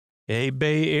Hey,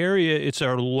 Bay Area, it's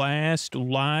our last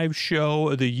live show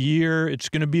of the year. It's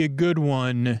going to be a good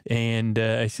one. And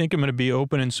I think I'm going to be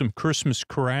opening some Christmas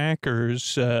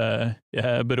crackers, but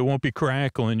it won't be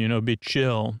crackling, it'll be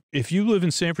chill. If you live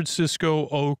in San Francisco,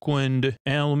 Oakland,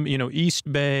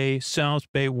 East Bay, South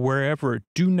Bay, wherever,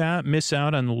 do not miss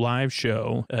out on the live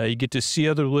show. You get to see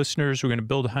other listeners. We're going to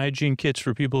build hygiene kits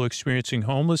for people experiencing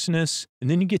homelessness. And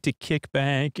then you get to kick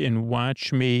back and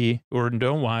watch me, or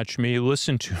don't watch me,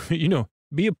 listen to me.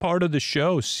 Be a part of the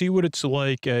show. See what it's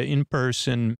like in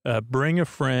person. Bring a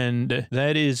friend.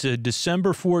 That is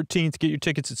December 14th. Get your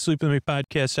tickets at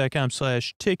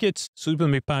sleepwithmepodcast.com/tickets.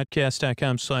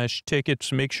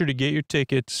 Sleepwithmepodcast.com/tickets. Make sure to get your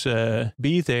tickets.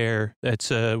 Be there.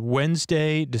 That's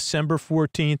Wednesday, December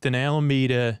 14th in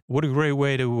Alameda. What a great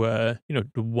way to to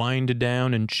wind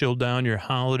down and chill down your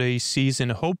holiday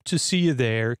season. Hope to see you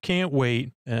there. Can't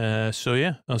wait. So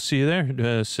yeah, I'll see you there.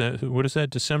 What is that?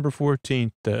 December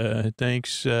 14th.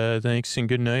 Thanks and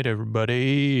good night,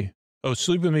 everybody. Oh,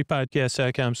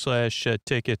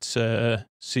 sleepwithmepodcast.com/tickets.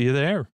 See you there.